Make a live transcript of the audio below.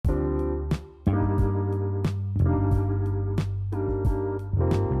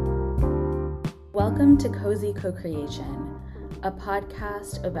Welcome to Cozy Co-Creation, a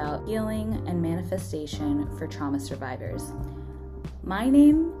podcast about healing and manifestation for trauma survivors. My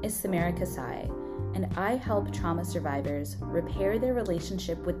name is Samara Kasai, and I help trauma survivors repair their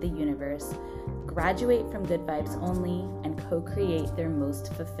relationship with the universe, graduate from good vibes only, and co-create their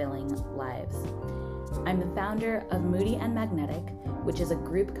most fulfilling lives. I'm the founder of Moody and Magnetic, which is a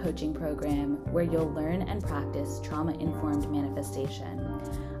group coaching program where you'll learn and practice trauma-informed manifestation.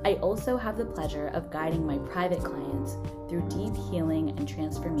 I also have the pleasure of guiding my private clients through deep healing and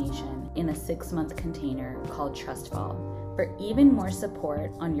transformation in a 6-month container called Trustfall. For even more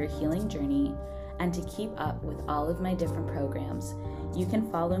support on your healing journey and to keep up with all of my different programs, you can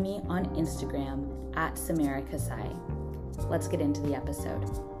follow me on Instagram at Samara Kasai. Let's get into the episode.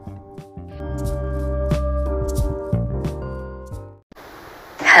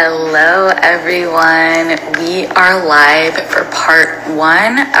 Hello everyone, we are live for part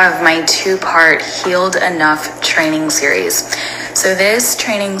 1 of my 2-part Healed Enough training series. So this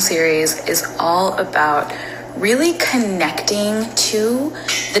training series is all about really connecting to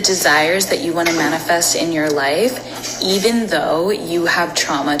the desires that you want to manifest in your life, even though you have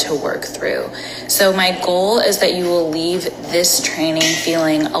trauma to work through. So my goal is that you will leave this training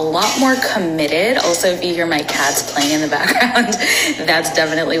feeling a lot more committed. Also, if you hear my cats playing in the background, that's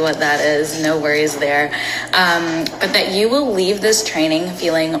definitely what that is. No worries there. But that you will leave this training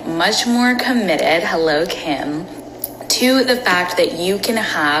feeling much more committed, hello Kim, to the fact that you can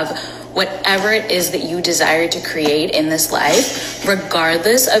have whatever it is that you desire to create in this life,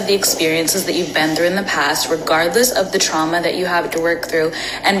 regardless of the experiences that you've been through in the past, regardless of the trauma that you have to work through,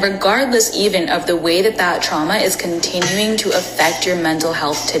 and regardless even of the way that that trauma is continuing to affect your mental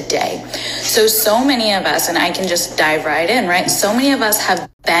health today. So many of us, and I can just dive right in, right? So many of us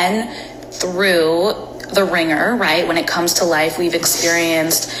have been through the ringer, right? When it comes to life, we've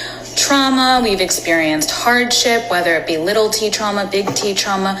experienced trauma, we've experienced hardship, whether it be little t trauma, big T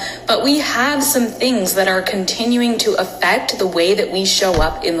trauma, but we have some things that are continuing to affect the way that we show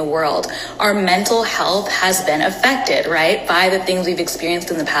up in the world. Our mental health has been affected, right, by the things we've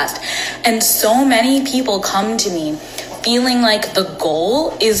experienced in the past. And so many people come to me feeling like the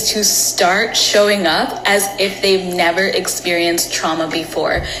goal is to start showing up as if they've never experienced trauma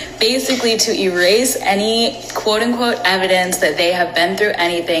before. Basically to erase any quote unquote evidence that they have been through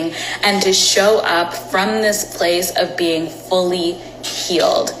anything and to show up from this place of being fully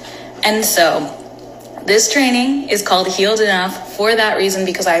healed. And so this training is called Healed Enough for that reason,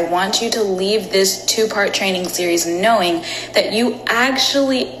 because I want you to leave this 2-part training series knowing that you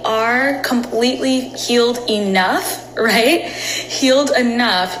actually are completely healed enough, right? Healed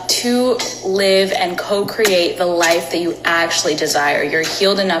enough to live and co-create the life that you actually desire. You're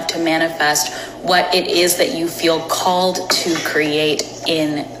healed enough to manifest what it is that you feel called to create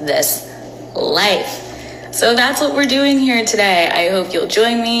in this life. So that's what we're doing here today. I hope you'll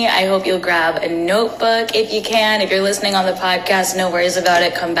join me. I hope you'll grab a notebook if you can. If you're listening on the podcast, no worries about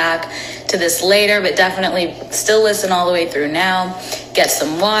it. Come back to this later, but definitely still listen all the way through now. Get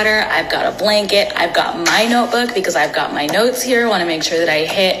some water. I've got a blanket. I've got my notebook because I've got my notes here. I want to make sure that I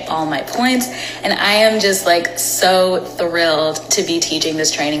hit all my points. And I am just like so thrilled to be teaching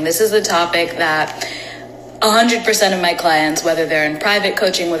this training. This is the topic that 100% of my clients, whether they're in private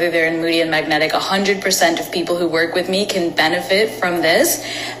coaching, whether they're in Moody and Magnetic, 100% of people who work with me can benefit from this.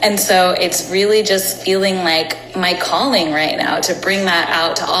 And so it's really just feeling like my calling right now to bring that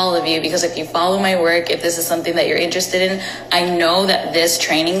out to all of you, because if you follow my work, if this is something that you're interested in, I know that this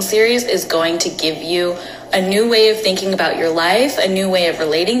training series is going to give you a new way of thinking about your life, a new way of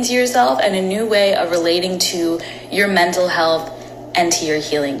relating to yourself, and a new way of relating to your mental health and to your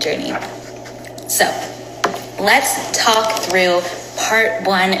healing journey. So let's talk through part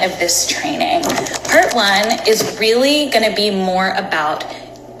 1 of this training. Part 1 is really going to be more about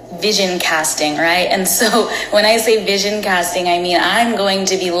vision casting, right? And so when I say vision casting, I mean I'm going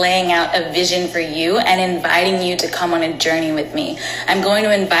to be laying out a vision for you and inviting you to come on a journey with me. I'm going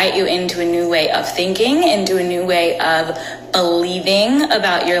to invite you into a new way of thinking, into a new way of believing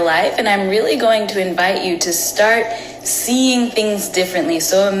about your life, and I'm really going to invite you to start seeing things differently.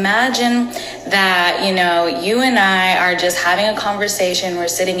 So imagine that, you and I are just having a conversation. We're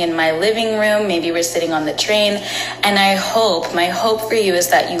sitting in my living room, maybe we're sitting on the train, and my hope for you is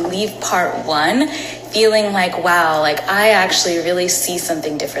that you leave part 1 feeling like, wow, like I actually really see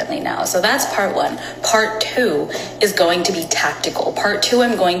something differently now. So that's part 1. Part 2 is going to be tactical. Part 2,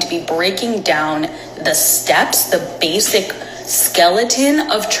 I'm going to be breaking down the steps, the basic skeleton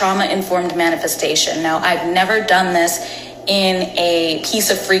of trauma-informed manifestation. Now, I've never done this in a piece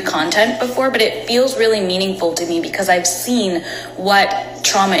of free content before, but it feels really meaningful to me because I've seen what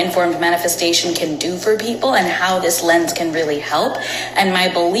trauma-informed manifestation can do for people and how this lens can really help. And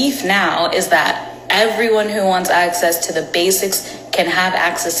my belief now is that everyone who wants access to the basics can have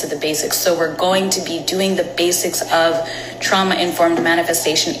access to the basics. So we're going to be doing the basics of trauma-informed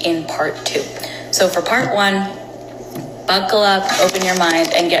manifestation in part 2. So for part 1, buckle up, open your mind,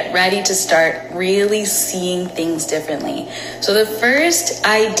 and get ready to start really seeing things differently. So the first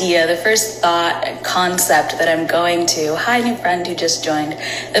idea, the first thought, concept that I'm going to, hi new friend who just joined,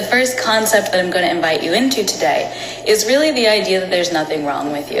 the first concept that I'm going to invite you into today is really the idea that there's nothing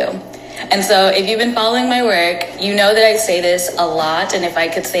wrong with you. And so if you've been following my work, you know that I say this a lot. And if I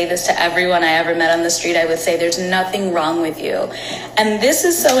could say this to everyone I ever met on the street, I would say there's nothing wrong with you. And this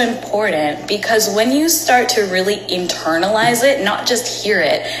is so important because when you start to really internalize it, not just hear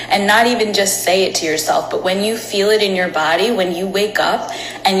it and not even just say it to yourself, but when you feel it in your body, when you wake up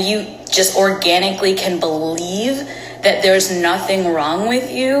and you just organically can believe that there's nothing wrong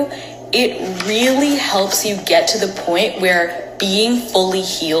with you, it really helps you get to the point where being fully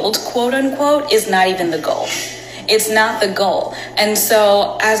healed, quote unquote, is not even the goal. It's not the goal. And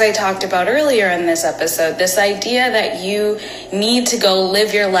so, as I talked about earlier in this episode, this idea that you need to go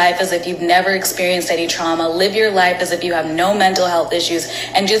live your life as if you've never experienced any trauma, live your life as if you have no mental health issues,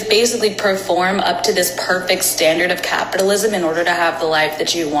 and just basically perform up to this perfect standard of capitalism in order to have the life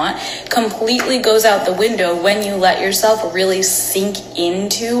that you want, completely goes out the window when you let yourself really sink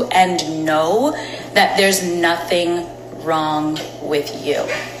into and know that there's nothing wrong with you.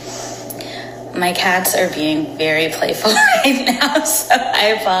 My cats are being very playful right now, so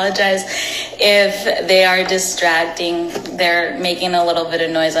I apologize if they are distracting. They're making a little bit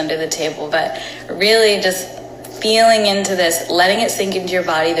of noise under the table, but really just feeling into this, letting it sink into your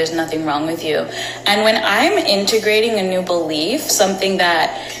body, there's nothing wrong with you. And when I'm integrating a new belief, something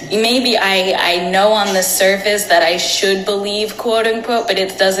that maybe I know on the surface that I should believe, quote unquote, but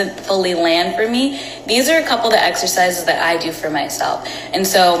it doesn't fully land for me, these are a couple of the exercises that I do for myself. And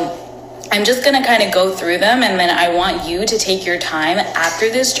so I'm just going to kind of go through them, and then I want you to take your time after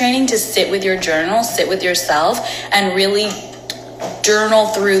this training to sit with your journal, sit with yourself, and really journal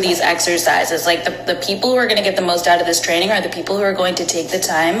through these exercises. Like the people who are going to get the most out of this training are the people who are going to take the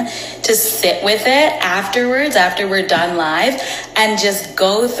time to sit with it afterwards, after we're done live, and just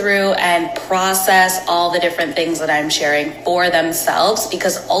go through and process all the different things that I'm sharing for themselves,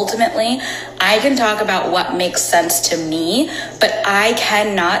 because ultimately I can talk about what makes sense to me, but I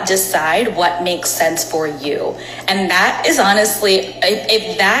cannot decide what makes sense for you. And that is honestly,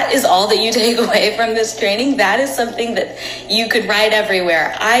 if that is all that you take away from this training, that is something that you could write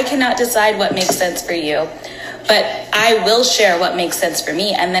everywhere. I cannot decide what makes sense for you, but I will share what makes sense for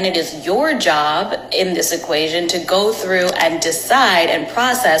me. And then it is your job in this equation to go through and decide and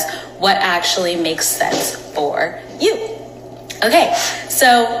process what actually makes sense for you. Okay,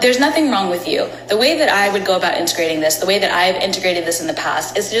 so there's nothing wrong with you. The way that I would go about integrating this, the way that I've integrated this in the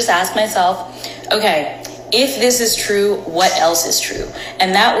past, is to just ask myself, okay, if this is true, what else is true?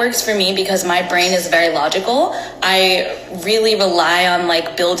 And that works for me because my brain is very logical. I really rely on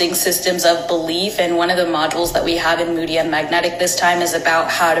like building systems of belief. And one of the modules that we have in Moody and Magnetic this time is about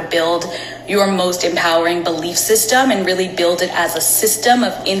how to build your most empowering belief system and really build it as a system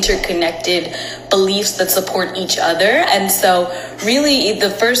of interconnected beliefs that support each other. And so really the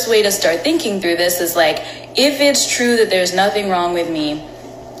first way to start thinking through this is like, if it's true that there's nothing wrong with me,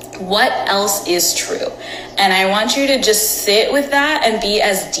 what else is true? And I want you to just sit with that and be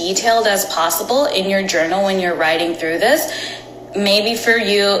as detailed as possible in your journal when you're writing through this. Maybe for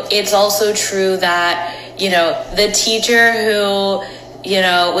you, it's also true that, you know, the teacher who, you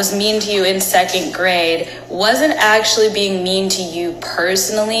know, was mean to you in second grade wasn't actually being mean to you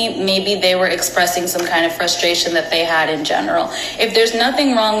personally. Maybe they were expressing some kind of frustration that they had in general. If there's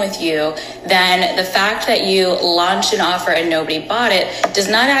nothing wrong with you, then the fact that you launched an offer and nobody bought it does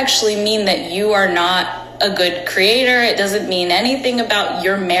not actually mean that you are not a good creator. It doesn't mean anything about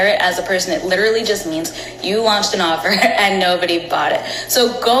your merit as a person. It literally just means you launched an offer and nobody bought it.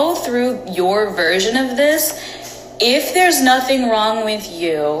 So go through your version of this. If there's nothing wrong with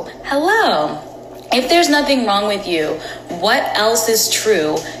you, hello. If there's nothing wrong with you, what else is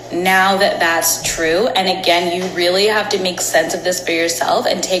true now that that's true? And again, you really have to make sense of this for yourself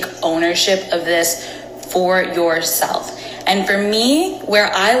and take ownership of this for yourself. And for me,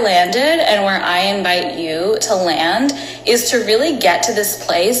 where I landed and where I invite you to land is to really get to this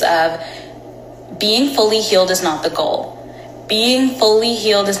place of being fully healed is not the goal. being fully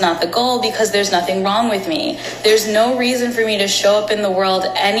healed is not the goal because there's nothing wrong with me. There's no reason for me to show up in the world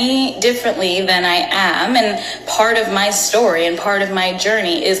any differently than I am. And part of my story and part of my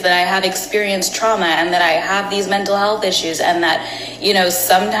journey is that I have experienced trauma and that I have these mental health issues, and that, you know,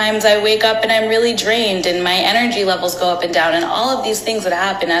 sometimes I wake up and I'm really drained and my energy levels go up and down, and all of these things that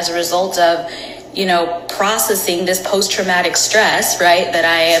happen as a result of, you know, processing this post-traumatic stress, right, that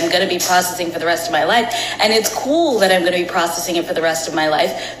I am going to be processing for the rest of my life. And it's cool that I'm going to be processing it for the rest of my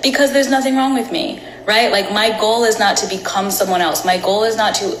life because there's nothing wrong with me, right? Like, my goal is not to become someone else. My goal is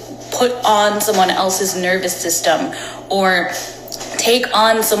not to put on someone else's nervous system or take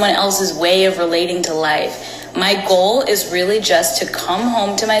on someone else's way of relating to life. My goal is really just to come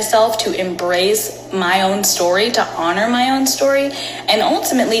home to myself, to embrace my own story, to honor my own story, and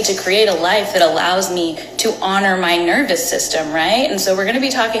ultimately to create a life that allows me to honor my nervous system, right? And so we're going to be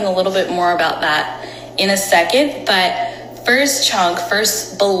talking a little bit more about that in a second, but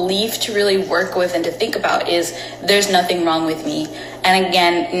first belief to really work with and to think about is there's nothing wrong with me. And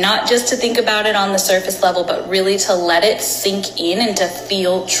again, not just to think about it on the surface level, but really to let it sink in and to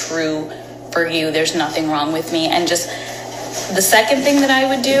feel true for you. There's nothing wrong with me. And just the second thing that I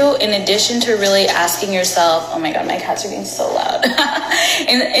would do, in addition to really asking yourself, oh my God, my cats are being so loud.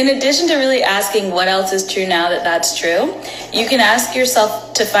 in addition to really asking what else is true now that that's true, you can ask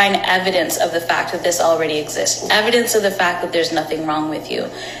yourself to find evidence of the fact that this already exists, evidence of the fact that there's nothing wrong with you.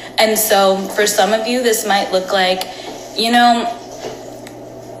 And so for some of you, this might look like, you know,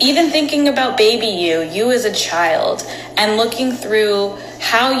 even thinking about baby you as a child, and looking through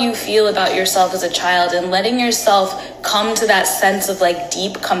how you feel about yourself as a child and letting yourself come to that sense of like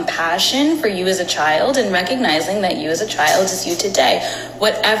deep compassion for you as a child, and recognizing that you as a child is you today.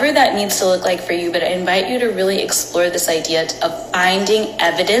 Whatever that needs to look like for you, but I invite you to really explore this idea of finding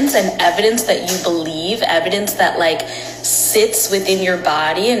evidence, and evidence that you believe, evidence that like sits within your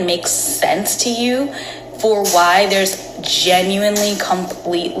body and makes sense to you, for why there's genuinely,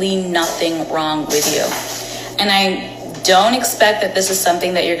 completely nothing wrong with you. And I don't expect that this is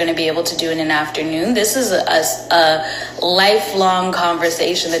something that you're going to be able to do in an afternoon. This is a lifelong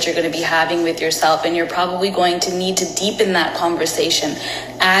conversation that you're going to be having with yourself, and you're probably going to need to deepen that conversation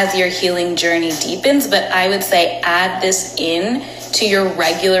as your healing journey deepens. But I would say add this in to your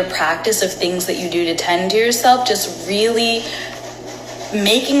regular practice of things that you do to tend to yourself, just really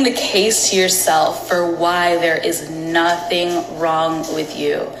making the case to yourself for why there is nothing wrong with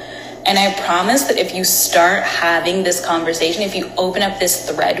you. And I promise that if you start having this conversation, if you open up this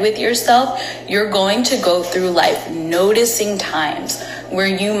thread with yourself, you're going to go through life noticing times where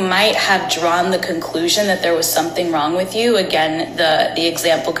you might have drawn the conclusion that there was something wrong with you. Again, the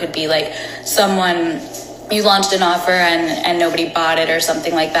example could be like someone, you launched an offer and nobody bought it or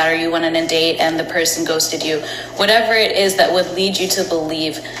something like that, or you went on a date and the person ghosted you. Whatever it is that would lead you to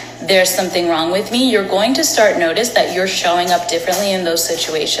believe there's something wrong with me, you're going to start notice that you're showing up differently in those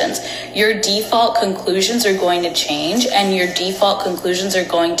situations. Your default conclusions are going to change, and your default conclusions are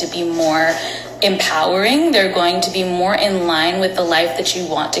going to be more empowering. They're going to be more in line with the life that you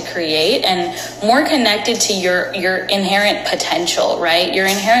want to create, and more connected to your inherent potential, right? Your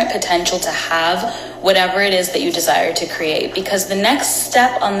inherent potential to have whatever it is that you desire to create. Because the next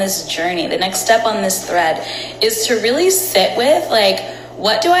step on this journey, the next step on this thread, is to really sit with, like,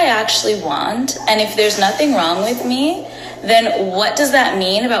 what do I actually want? And if there's nothing wrong with me, then what does that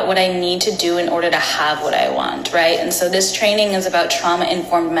mean about what I need to do in order to have what I want, right? And so this training is about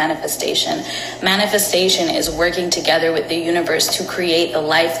trauma-informed manifestation. Manifestation is working together with the universe to create the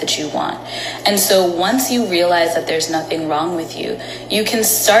life that you want. And so once you realize that there's nothing wrong with you, you can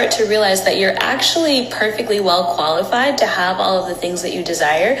start to realize that you're actually perfectly well qualified to have all of the things that you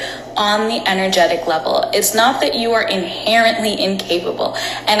desire on the energetic level. It's not that you are inherently incapable.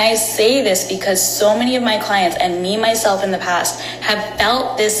 And I say this because so many of my clients, and me myself in the past, have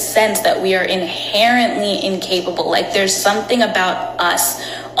felt this sense that we are inherently incapable. Like there's something about us,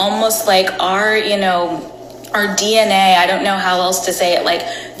 almost like our DNA, I don't know how else to say it,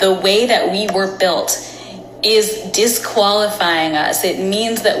 like the way that we were built is disqualifying us. It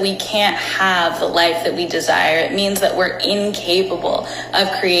means that we can't have the life that we desire. It means that we're incapable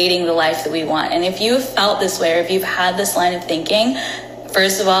of creating the life that we want. And if you've felt this way, or if you've had this line of thinking,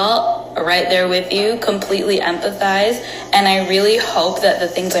 first of all, right there with you, completely empathize. And I really hope that the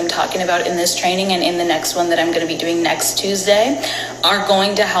things I'm talking about in this training and in the next one that I'm going to be doing next Tuesday are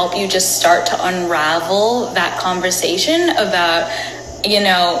going to help you just start to unravel that conversation about,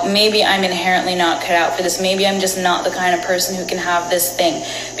 maybe I'm inherently not cut out for this. Maybe I'm just not the kind of person who can have this thing.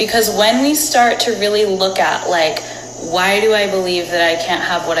 Because when we start to really look at, like, why do I believe that I can't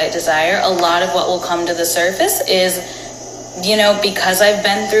have what I desire? A lot of what will come to the surface is because I've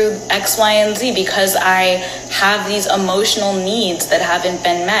been through X, Y, and Z, because I have these emotional needs that haven't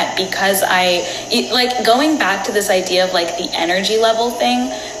been met, because going back to this idea of like the energy level thing,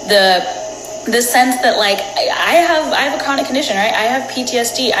 the sense that like I have a chronic condition, right? I have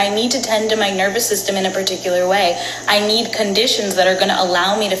PTSD. I need to tend to my nervous system in a particular way. I need conditions that are going to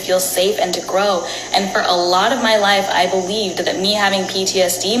allow me to feel safe and to grow. And for a lot of my life, I believed that me having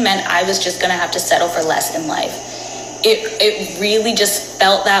PTSD meant I was just going to have to settle for less in life. It really just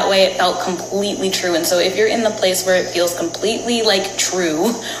felt that way. It felt completely true. And so if you're in the place where it feels completely like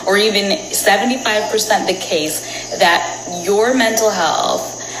true, or even 75% the case, that your mental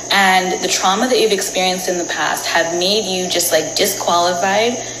health and the trauma that you've experienced in the past have made you just like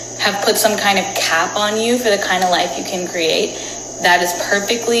disqualified, have put some kind of cap on you for the kind of life you can create, that is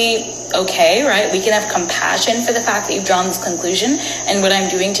perfectly okay, right? We can have compassion for the fact that you've drawn this conclusion. And what I'm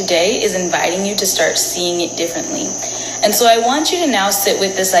doing today is inviting you to start seeing it differently. And so I want you to now sit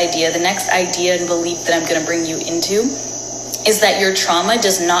with this idea. The next idea and belief that I'm going to bring you into is that your trauma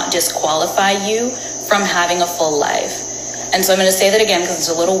does not disqualify you from having a full life. And so I'm going to say that again because it's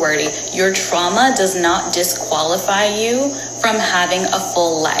a little wordy. Your trauma does not disqualify you from having a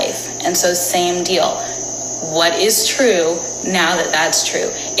full life. And so same deal. What is true now that that's true?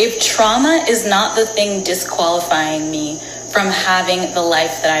 If trauma is not the thing disqualifying me from having the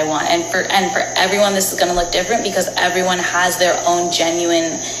life that I want, and for everyone this is going to look different because everyone has their own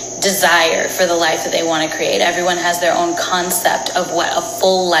genuine desire for the life that they want to create. Everyone has their own concept of what a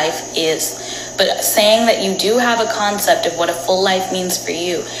full life is. But saying that you do have a concept of what a full life means for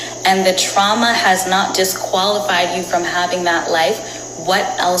you, and the trauma has not disqualified you from having that life, what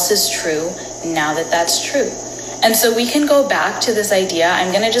else is true now that that's true? And so we can go back to this idea.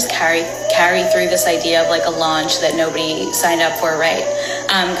 I'm going to just carry through this idea of like a launch that nobody signed up for, right?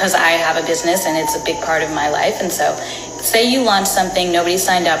 Because I have a business and it's a big part of my life. And so say you launch something, nobody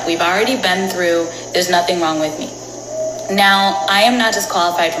signed up. We've already been through, there's nothing wrong with me. Now, I am not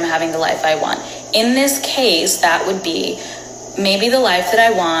disqualified from having the life I want. In this case, that would be maybe the life that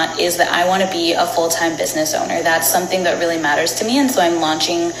I want is that I want to be a full-time business owner. That's something that really matters to me. And so I'm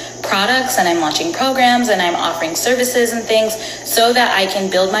launching products and I'm launching programs and I'm offering services and things so that I can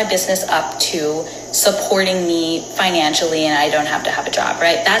build my business up to supporting me financially and I don't have to have a job,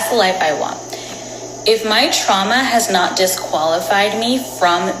 right? That's the life I want. If my trauma has not disqualified me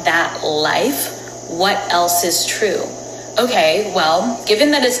from that life, what else is true? Okay, well,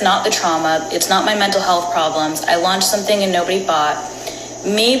 given that it's not the trauma, it's not my mental health problems, I launched something and nobody bought,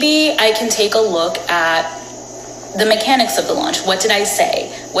 maybe I can take a look at the mechanics of the launch. What did I say?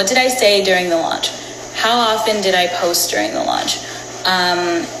 What did I say during the launch? How often did I post during the launch?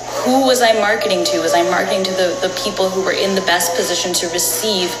 Who was I marketing to? Was I marketing to the people who were in the best position to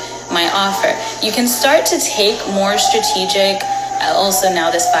receive my offer? You can start to take more strategic. Also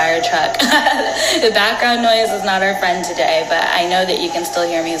now this fire truck. The background noise is not our friend today, but I know that you can still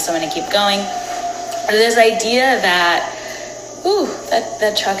hear me, so I'm going to keep going. This idea that,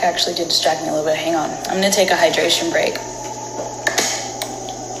 that truck actually did distract me a little bit. Hang on. I'm going to take a hydration break.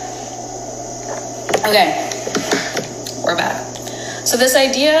 Okay, we're back. So this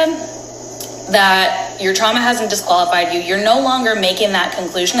idea that your trauma hasn't disqualified you, you're no longer making that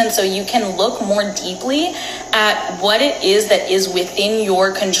conclusion, and so you can look more deeply at what it is that is within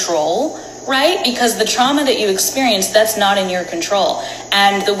your control, right? Because the trauma that you experienced, that's not in your control.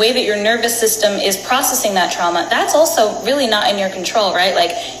 And the way that your nervous system is processing that trauma, that's also really not in your control, right?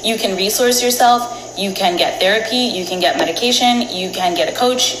 Like you can resource yourself, you can get therapy, you can get medication, you can get a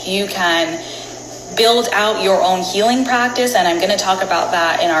coach, you can build out your own healing practice, and I'm going to talk about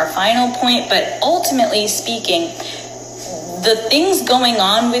that in our final point. But ultimately speaking, the things going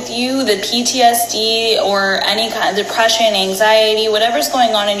on with you, the PTSD or any kind of depression, anxiety, whatever's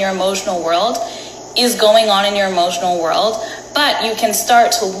going on in your emotional world is going on in your emotional world. But you can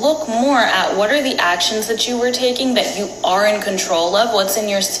start to look more at what are the actions that you were taking that you are in control of, what's in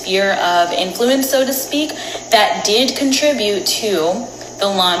your sphere of influence, so to speak, that did contribute to the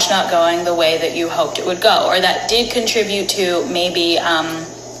launch not going the way that you hoped it would go, or that did contribute to maybe,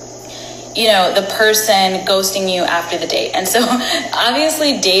 the person ghosting you after the date. And so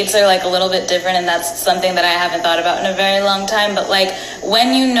obviously dates are like a little bit different, and that's something that I haven't thought about in a very long time. But like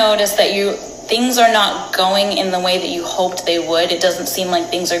when you notice that things are not going in the way that you hoped they would, it doesn't seem like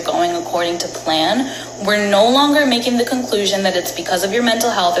things are going according to plan, we're no longer making the conclusion that it's because of your mental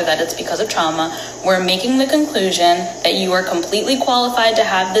health or that it's because of trauma. We're making the conclusion that you are completely qualified to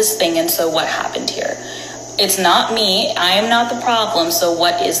have this thing, and so what happened here? It's not me. I am not the problem. So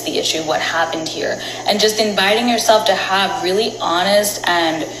what is the issue? What happened here? And just inviting yourself to have really honest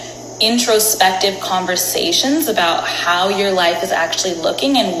and introspective conversations about how your life is actually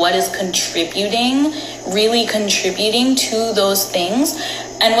looking and what is really contributing to those things,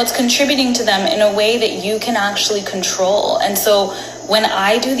 and what's contributing to them in a way that you can actually control. And so when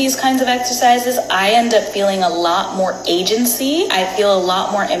I do these kinds of exercises, I end up feeling a lot more agency. I feel a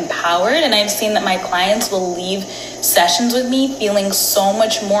lot more empowered, and I've seen that my clients will leave sessions with me feeling so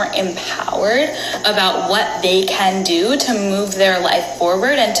much more empowered about what they can do to move their life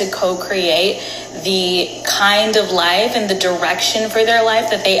forward and to co-create the kind of life and the direction for their life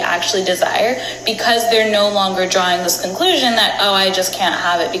that they actually desire, because they're no longer drawing this conclusion that, oh, I just can't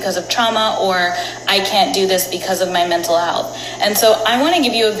have it because of trauma, or I can't do this because of my mental health. And so I want to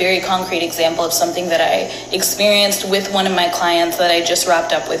give you a very concrete example of something that I experienced with one of my clients that I just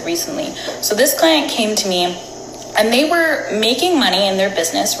wrapped up with recently. So this client came to me and they were making money in their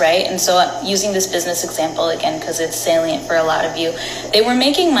business, right? And so I'm using this business example again because it's salient for a lot of you. They were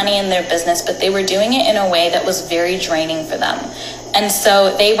making money in their business, but they were doing it in a way that was very draining for them. And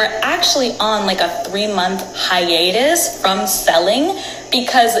so they were actually on like a 3-month hiatus from selling,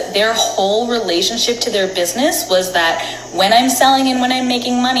 because their whole relationship to their business was that when I'm selling and when I'm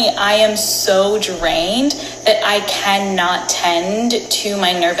making money, I am so drained that I cannot tend to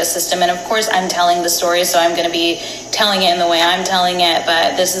my nervous system. And of course, I'm telling the story, so I'm going to be telling it in the way I'm telling it,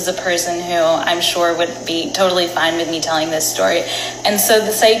 but this is a person who I'm sure would be totally fine with me telling this story. And so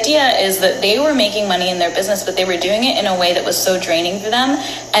this idea is that they were making money in their business, but they were doing it in a way that was so draining for them.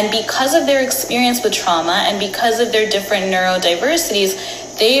 And because of their experience with trauma and because of their different neurodiversities,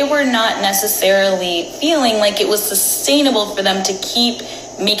 they were not necessarily feeling like it was sustainable for them to keep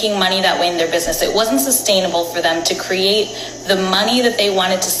making money that way in their business. It wasn't sustainable for them to create the money that they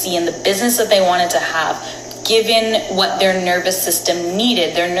wanted to see in the business that they wanted to have, given what their nervous system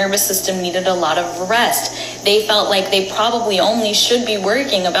needed. Their nervous system needed a lot of rest. They felt like they probably only should be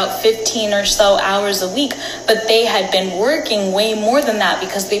working about 15 or so hours a week, but they had been working way more than that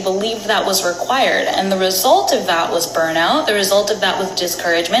because they believed that was required. And the result of that was burnout. The result of that was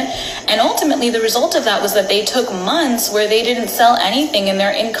discouragement. And ultimately, the result of that was that they took months where they didn't sell anything and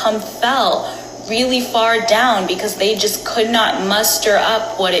their income fell really far down because they just could not muster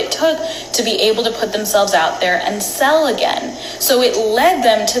up what it took to be able to put themselves out there and sell again. So it led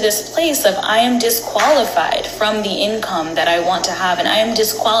them to this place of, I am disqualified from the income that I want to have, and I am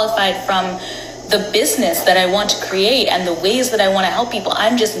disqualified from the business that I want to create and the ways that I want to help people.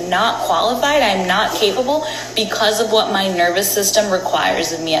 I'm just not qualified. I'm not capable because of what my nervous system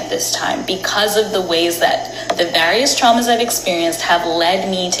requires of me at this time, because of the ways that the various traumas I've experienced have led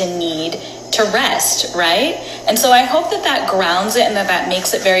me to need to rest, right? And so I hope that that grounds it and that that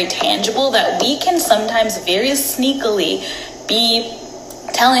makes it very tangible, that we can sometimes very sneakily be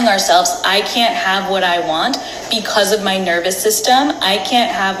telling ourselves, I can't have what I want because of my nervous system. I can't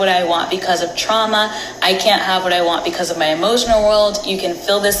have what I want because of trauma. I can't have what I want because of my emotional world. You can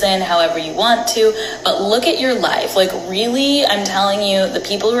fill this in however you want to, but look at your life. Like, really, I'm telling you, the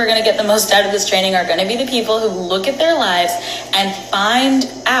people who are going to get the most out of this training are going to be the people who look at their lives and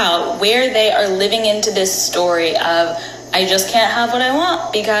find out where they are living into this story of, I just can't have what I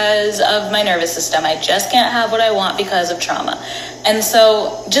want because of my nervous system. I just can't have what I want because of trauma. And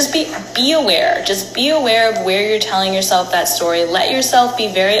so just be aware. Just be aware of where you're telling yourself that story. Let yourself be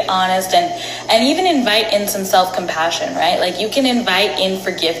very honest and even invite in some self-compassion, right? Like, you can invite in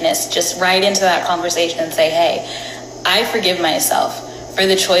forgiveness just right into that conversation and say, hey, I forgive myself for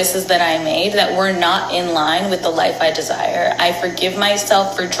the choices that I made that were not in line with the life I desire. I forgive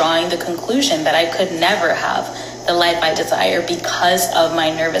myself for drawing the conclusion that I could never have the life I desire because of my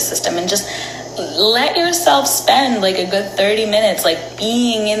nervous system. And just let yourself spend like a good 30 minutes like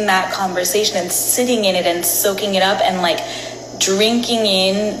being in that conversation and sitting in it and soaking it up and like drinking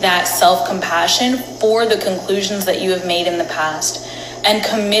in that self-compassion for the conclusions that you have made in the past. And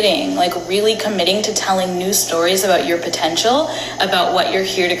committing, like really committing to telling new stories about your potential, about what you're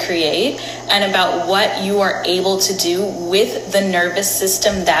here to create, and about what you are able to do with the nervous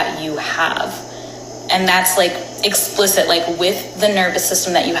system that you have. And that's like explicit, like with the nervous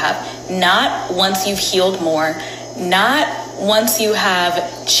system that you have. Not once you've healed more, not once you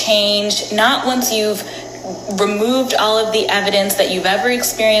have changed, not once you've removed all of the evidence that you've ever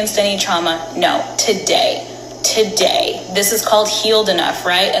experienced any trauma. No, today. This is called healed enough,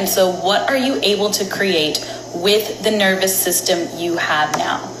 right? And so what are you able to create with the nervous system you have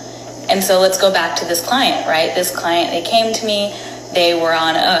now? And so let's go back to this client, right? This client, they came to me, they were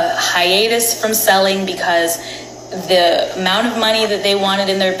on a hiatus from selling because the amount of money that they wanted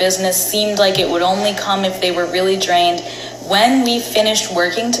in their business seemed like it would only come if they were really drained. When we finished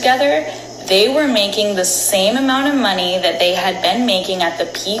working together, they were making the same amount of money that they had been making at the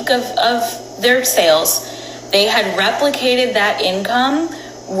peak of their sales. They had replicated that income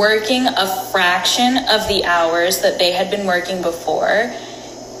working a fraction of the hours that they had been working before.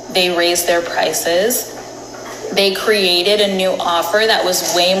 They raised their prices. They created a new offer that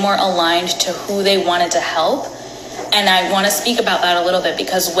was way more aligned to who they wanted to help. And I want to speak about that a little bit,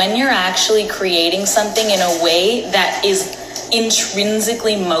 because when you're actually creating something in a way that is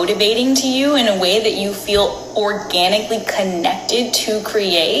intrinsically motivating to you, in a way that you feel organically connected to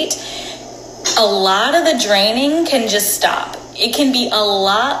create, a lot of the draining can just stop. It can be a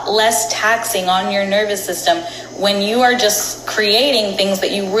lot less taxing on your nervous system when you are just creating things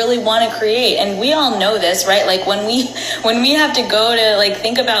that you really want to create. And we all know this, right? Like when we have to go to, like,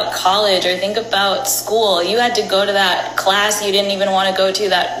 think about college or think about school, you had to go to that class you didn't even want to go to,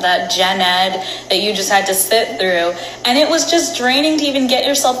 that gen ed that you just had to sit through. And it was just draining to even get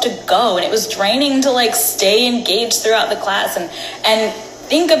yourself to go. And it was draining to, like, stay engaged throughout the class. And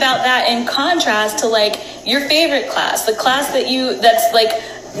think about that in contrast to, like, your favorite class, the class that's like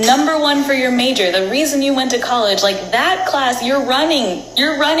number one for your major, the reason you went to college. Like, that class, you're running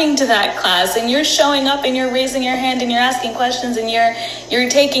to that class, and you're showing up, and you're raising your hand, and you're asking questions, and you're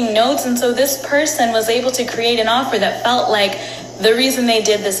taking notes. And so this person was able to create an offer that felt like the reason they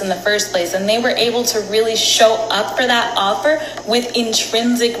did this in the first place. And they were able to really show up for that offer with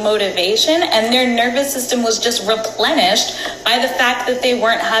intrinsic motivation, and their nervous system was just replenished by the fact that they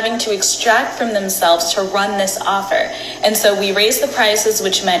weren't having to extract from themselves to run this offer. And so we raised the prices,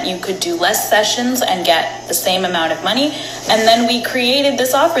 which meant you could do less sessions and get the same amount of money. And then we created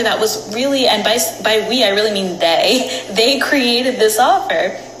this offer that was really, and by we, I really mean they created this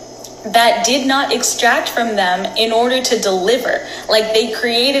offer that did not extract from them in order to deliver. Like, they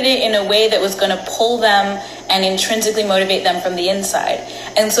created it in a way that was going to pull them and intrinsically motivate them from the inside.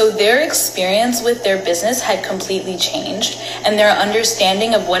 And so their experience with their business had completely changed, and their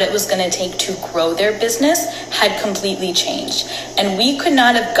understanding of what it was going to take to grow their business had completely changed. And we could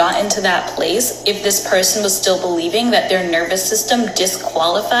not have gotten to that place if this person was still believing that their nervous system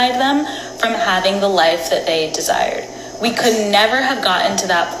disqualified them from having the life that they desired. We could never have gotten to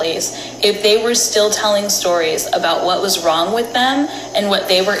that place if they were still telling stories about what was wrong with them and what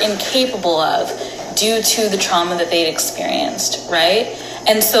they were incapable of due to the trauma that they'd experienced, right?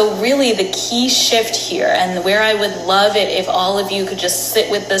 And so really the key shift here, and where I would love it if all of you could just sit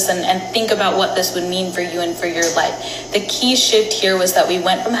with this and think about what this would mean for you and for your life. The key shift here was that we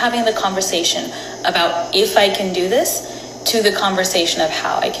went from having the conversation about if I can do this to the conversation of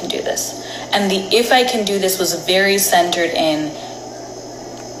how I can do this. And the if I can do this was very centered in,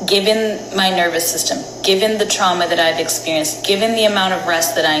 given my nervous system, given the trauma that I've experienced, given the amount of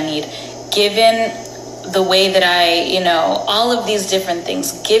rest that I need, given the way that all of these different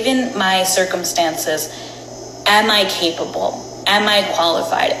things, given my circumstances, am I capable? Am I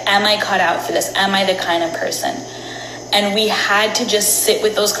qualified? Am I cut out for this? Am I the kind of person? And we had to just sit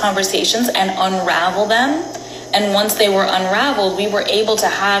with those conversations and unravel them. And once they were unraveled, we were able to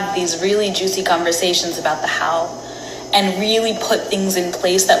have these really juicy conversations about the how, and really put things in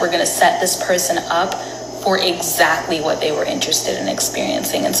place that were going to set this person up for exactly what they were interested in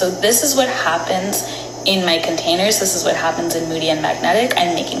experiencing. And so this is what happens in my containers. This is what happens in Moody and Magnetic.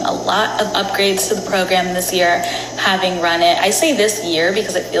 I'm making a lot of upgrades to the program this year, having run it. I say this year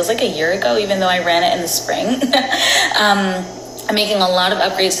because it feels like a year ago, even though I ran it in the spring. I'm making a lot of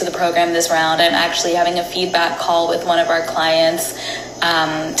upgrades to the program this round. I'm actually having a feedback call with one of our clients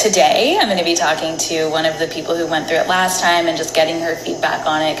today. I'm going to be talking to one of the people who went through it last time and just getting her feedback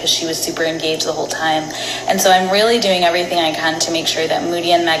on it, because she was super engaged the whole time. And so I'm really doing everything I can to make sure that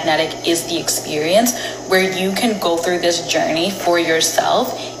Moody and Magnetic is the experience where you can go through this journey for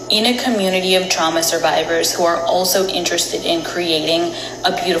yourself in a community of trauma survivors who are also interested in creating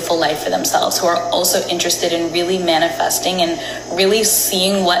a beautiful life for themselves, who are also interested in really manifesting and really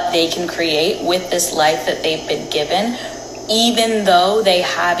seeing what they can create with this life that they've been given, even though they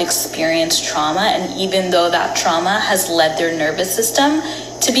have experienced trauma, and even though that trauma has led their nervous system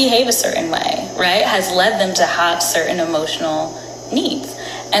to behave a certain way, right? Has led them to have certain emotional needs.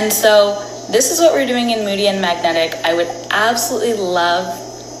 And so this is what we're doing in Moody and Magnetic. I would absolutely love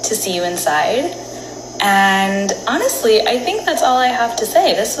to see you inside. And honestly, I think that's all I have to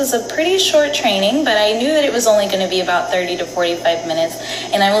say. This was a pretty short training, but I knew that it was only going to be about 30 to 45 minutes.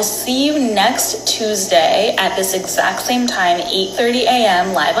 And I will see you next Tuesday at this exact same time, 8:30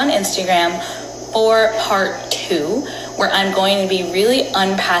 a.m. live on Instagram for part 2, where I'm going to be really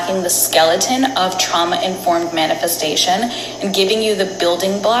unpacking the skeleton of trauma-informed manifestation and giving you the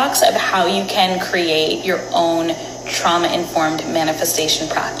building blocks of how you can create your own trauma-informed manifestation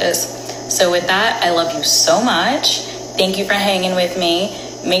practice. So with that, I love you so much. Thank you for hanging with me.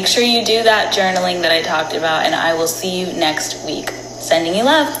 Make sure you do that journaling that I talked about, and I will see you next week. Sending you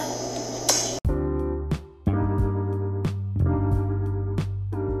love.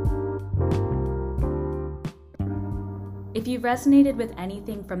 If you resonated with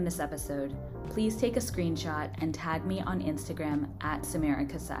anything from this episode, please take a screenshot and tag me on Instagram at Samara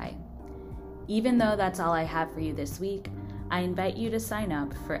Kasai. Even though that's all I have for you this week, I invite you to sign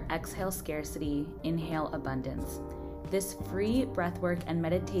up for Exhale Scarcity, Inhale Abundance. This free breathwork and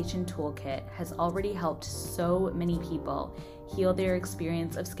meditation toolkit has already helped so many people heal their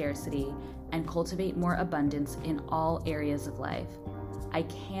experience of scarcity and cultivate more abundance in all areas of life. I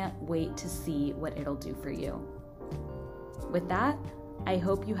can't wait to see what it'll do for you. With that, I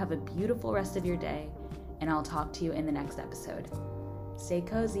hope you have a beautiful rest of your day, and I'll talk to you in the next episode. Stay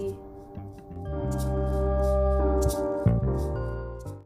cozy.